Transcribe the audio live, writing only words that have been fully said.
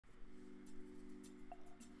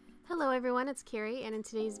Hello everyone, it's Carrie, and in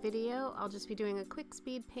today's video I'll just be doing a quick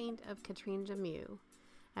speed paint of Catrine DeMew.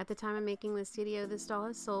 At the time of making this video, this doll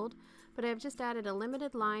has sold, but I've just added a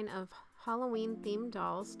limited line of Halloween themed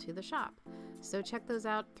dolls to the shop. So check those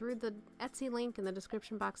out through the Etsy link in the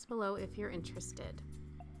description box below if you're interested.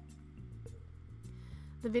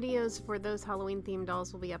 The videos for those Halloween themed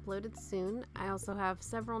dolls will be uploaded soon. I also have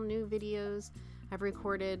several new videos I've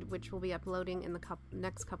recorded which will be uploading in the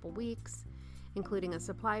next couple weeks, including a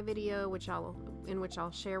supply video in which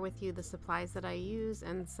I'll share with you the supplies that I use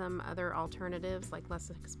and some other alternatives, like less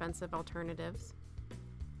expensive alternatives.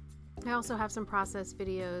 I also have some process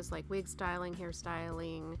videos like wig styling,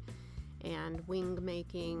 hairstyling, and wing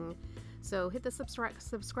making. So hit the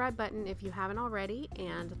subscribe button if you haven't already,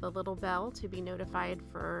 and the little bell to be notified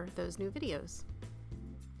for those new videos.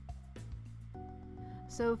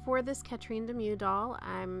 So for this Catrine DeMew doll,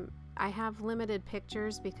 I have limited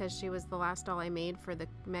pictures because she was the last doll I made for the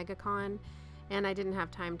MegaCon, and I didn't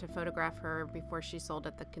have time to photograph her before she sold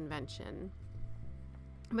at the convention.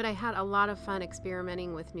 But I had a lot of fun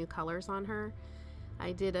experimenting with new colors on her.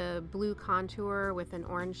 I did a blue contour with an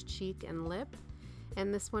orange cheek and lip,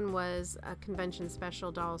 and this one was a convention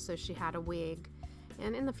special doll, so she had a wig.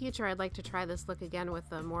 And in the future I'd like to try this look again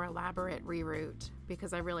with a more elaborate reroute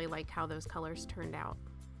because I really like how those colors turned out.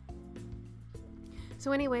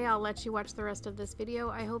 So anyway, I'll let you watch the rest of this video.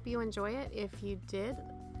 I hope you enjoy it. If you did,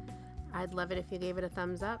 I'd love it if you gave it a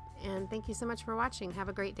thumbs up, and thank you so much for watching. Have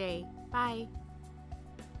a great day. Bye.